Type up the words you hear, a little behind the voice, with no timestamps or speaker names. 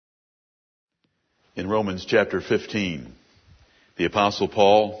In Romans chapter 15, the Apostle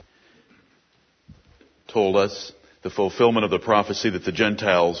Paul told us the fulfillment of the prophecy that the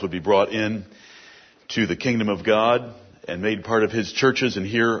Gentiles would be brought in to the kingdom of God and made part of His churches, and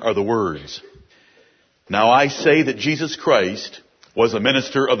here are the words. Now I say that Jesus Christ was a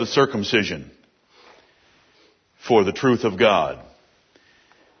minister of the circumcision for the truth of God,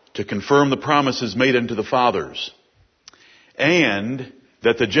 to confirm the promises made unto the fathers, and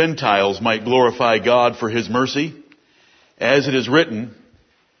that the Gentiles might glorify God for His mercy, as it is written,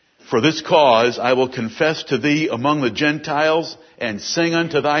 For this cause I will confess to thee among the Gentiles, and sing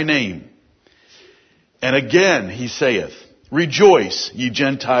unto thy name. And again he saith, Rejoice, ye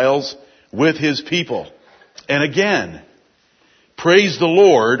Gentiles, with His people. And again, Praise the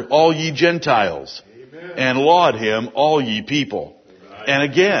Lord, all ye Gentiles, Amen. And laud Him, all ye people. Amen. And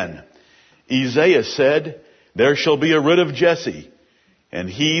again, Isaiah said, There shall be a root of Jesse, and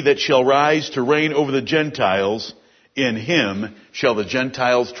he that shall rise to reign over the Gentiles, in him shall the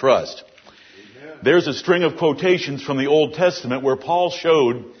Gentiles trust. Amen. There's a string of quotations from the Old Testament where Paul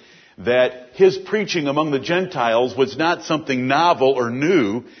showed that his preaching among the Gentiles was not something novel or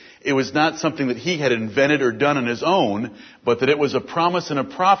new. It was not something that he had invented or done on his own, but that it was a promise and a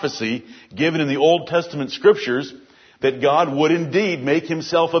prophecy given in the Old Testament scriptures that God would indeed make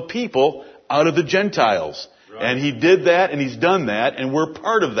Himself a people out of the Gentiles. And He did that, and He's done that, and we're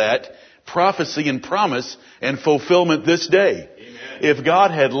part of that prophecy and promise and fulfillment this day. Amen. If God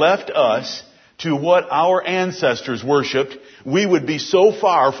had left us to what our ancestors worshipped, we would be so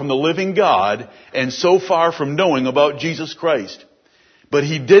far from the living God and so far from knowing about Jesus Christ. But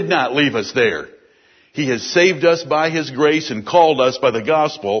He did not leave us there. He has saved us by His grace and called us by the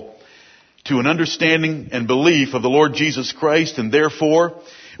gospel to an understanding and belief of the Lord Jesus Christ, and therefore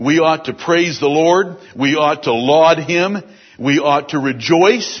we ought to praise the Lord. We ought to laud Him. We ought to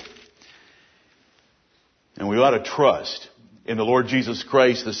rejoice. And we ought to trust in the Lord Jesus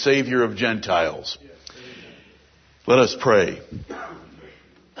Christ, the Savior of Gentiles. Let us pray.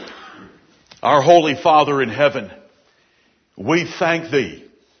 Our Holy Father in heaven, we thank Thee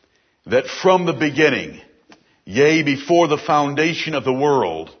that from the beginning, yea, before the foundation of the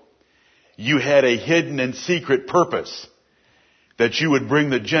world, You had a hidden and secret purpose that You would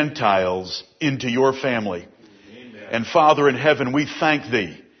bring the Gentiles into Your family. Amen. And Father in heaven, we thank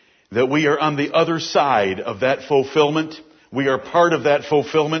Thee that we are on the other side of that fulfillment. We are part of that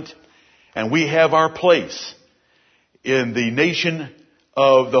fulfillment, and we have our place in the nation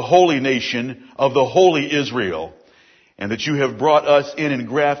of the holy nation of the holy Israel, and that You have brought us in and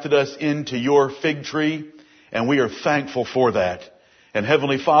grafted us into Your fig tree, and we are thankful for that. And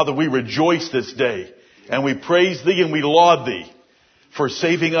Heavenly Father, we rejoice this day, and we praise Thee and we laud Thee for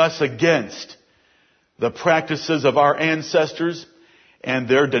saving us against the practices of our ancestors and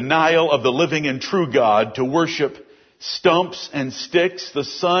their denial of the living and true God to worship stumps and sticks, the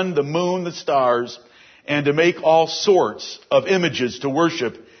sun, the moon, the stars, and to make all sorts of images to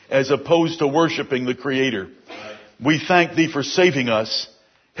worship as opposed to worshiping the Creator. We thank Thee for saving us,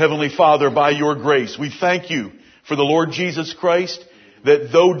 Heavenly Father, by Your grace. We thank You for the Lord Jesus Christ,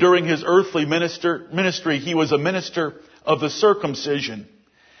 that though during His earthly ministry He was a minister of the circumcision,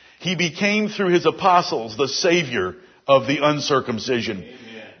 He became through His apostles the Savior of the uncircumcision.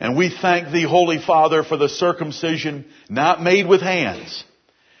 Amen. And we thank Thee, Holy Father, for the circumcision not made with hands,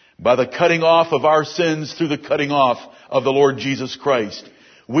 by the cutting off of our sins through the cutting off of the Lord Jesus Christ.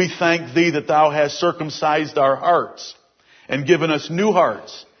 We thank Thee that Thou hast circumcised our hearts and given us new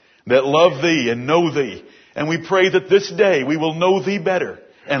hearts that love Thee and know Thee. And we pray that this day we will know Thee better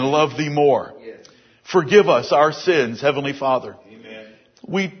and love Thee more. Yes. Forgive us our sins, Heavenly Father.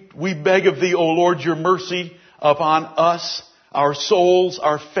 Amen. We beg of Thee, O Lord, Your mercy upon us, our souls,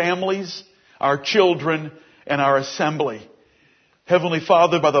 our families, our children, and our assembly. Heavenly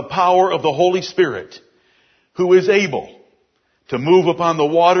Father, by the power of the Holy Spirit, who is able to move upon the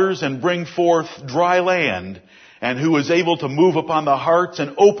waters and bring forth dry land, and who is able to move upon the hearts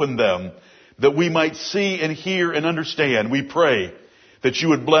and open them, that we might see and hear and understand, we pray that You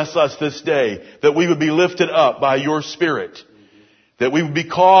would bless us this day, that we would be lifted up by Your Spirit, that we would be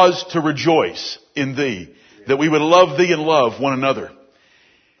caused to rejoice in Thee, that we would love Thee and love one another.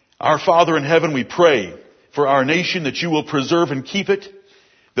 Our Father in heaven, we pray for our nation that You will preserve and keep it,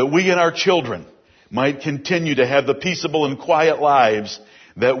 that we and our children might continue to have the peaceable and quiet lives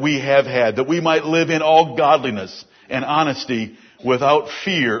that we have had, that we might live in all godliness and honesty without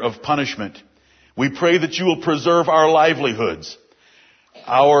fear of punishment. We pray that You will preserve our livelihoods,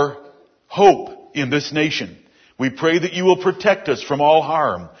 our hope in this nation. We pray that You will protect us from all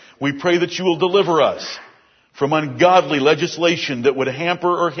harm. We pray that You will deliver us from ungodly legislation that would hamper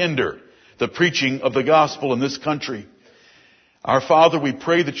or hinder the preaching of the gospel in this country. Our Father, we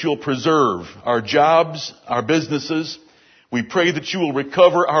pray that you'll preserve our jobs, our businesses. We pray that you will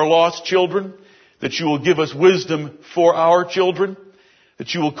recover our lost children, that you will give us wisdom for our children,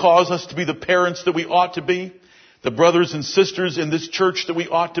 that you will cause us to be the parents that we ought to be, the brothers and sisters in this church that we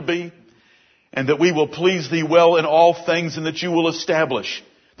ought to be, and that we will please thee well in all things, and that you will establish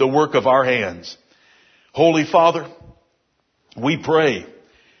the work of our hands. Holy Father, we pray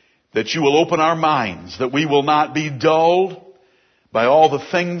that you will open our minds, that we will not be dulled by all the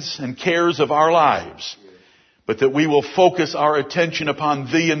things and cares of our lives, but that we will focus our attention upon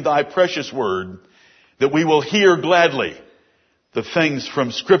thee and thy precious word, that we will hear gladly the things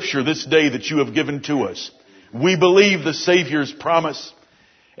from Scripture this day that you have given to us. We believe the Savior's promise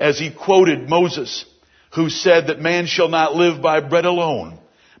as he quoted Moses, who said that man shall not live by bread alone,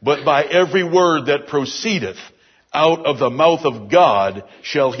 but by every word that proceedeth out of the mouth of God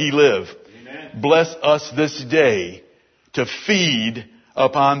shall he live. Amen. Bless us this day to feed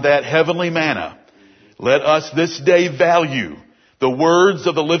upon that heavenly manna. Let us this day value the words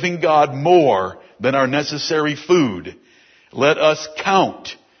of the living God more than our necessary food. Let us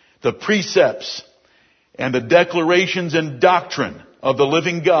count the precepts and the declarations and doctrine of the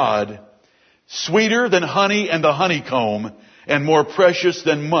living God sweeter than honey and the honeycomb, and more precious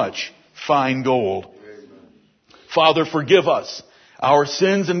than much fine gold. Amen. Father, forgive us our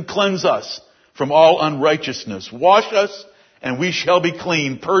sins and cleanse us from all unrighteousness. Wash us and we shall be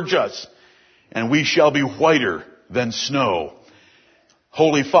clean. Purge us and we shall be whiter than snow.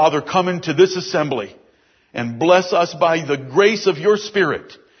 Holy Father, come into this assembly and bless us by the grace of your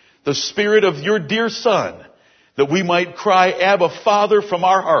Spirit, the Spirit of your dear Son, that we might cry, Abba, Father, from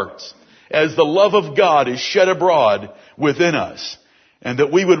our hearts, as the love of God is shed abroad within us, and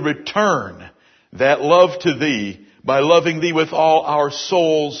that we would return that love to thee by loving thee with all our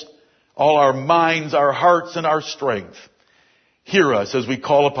souls, all our minds, our hearts, and our strength. Hear us as we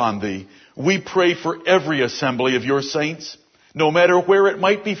call upon thee. We pray for every assembly of your saints, no matter where it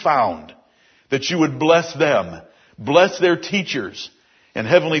might be found, that you would bless them, bless their teachers, and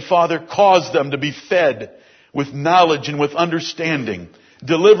Heavenly Father, cause them to be fed with knowledge and with understanding.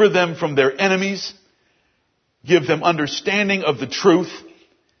 Deliver them from their enemies. Give them understanding of the truth.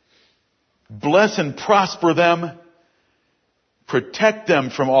 Bless and prosper them. Protect them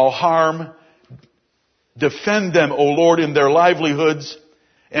from all harm. Defend them, O Lord, in their livelihoods,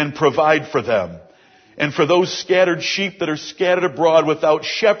 and provide for them. And for those scattered sheep that are scattered abroad without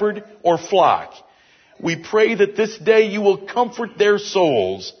shepherd or flock, we pray that this day you will comfort their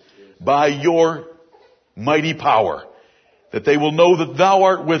souls by your mighty power, that they will know that thou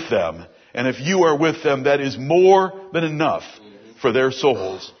art with them, and if you are with them, that is more than enough for their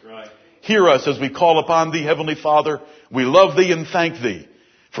souls. Hear us as we call upon thee, Heavenly Father. We love thee and thank thee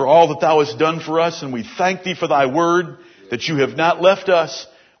for all that thou hast done for us, and we thank thee for thy word, that you have not left us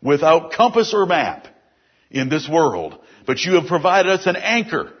without compass or map in this world, but you have provided us an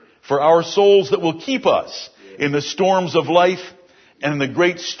anchor for our souls that will keep us in the storms of life and in the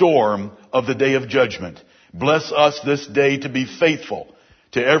great storm of the day of judgment. Bless us this day to be faithful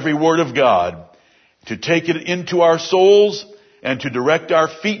to every word of God, to take it into our souls and to direct our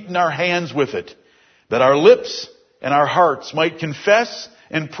feet and our hands with it, that our lips and our hearts might confess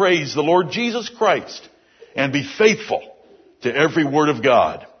and praise the Lord Jesus Christ and be faithful to every word of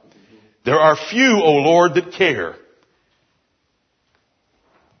God. There are few, O Lord, that care.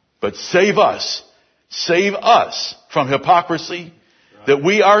 But save us from hypocrisy, that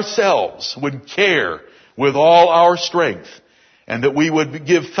we ourselves would care with all our strength, and that we would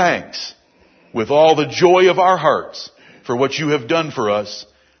give thanks with all the joy of our hearts for what you have done for us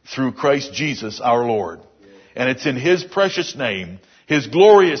through Christ Jesus our Lord. And it's in his precious name, his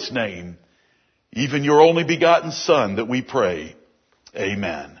glorious name, even your only begotten Son, that we pray.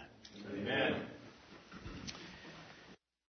 Amen.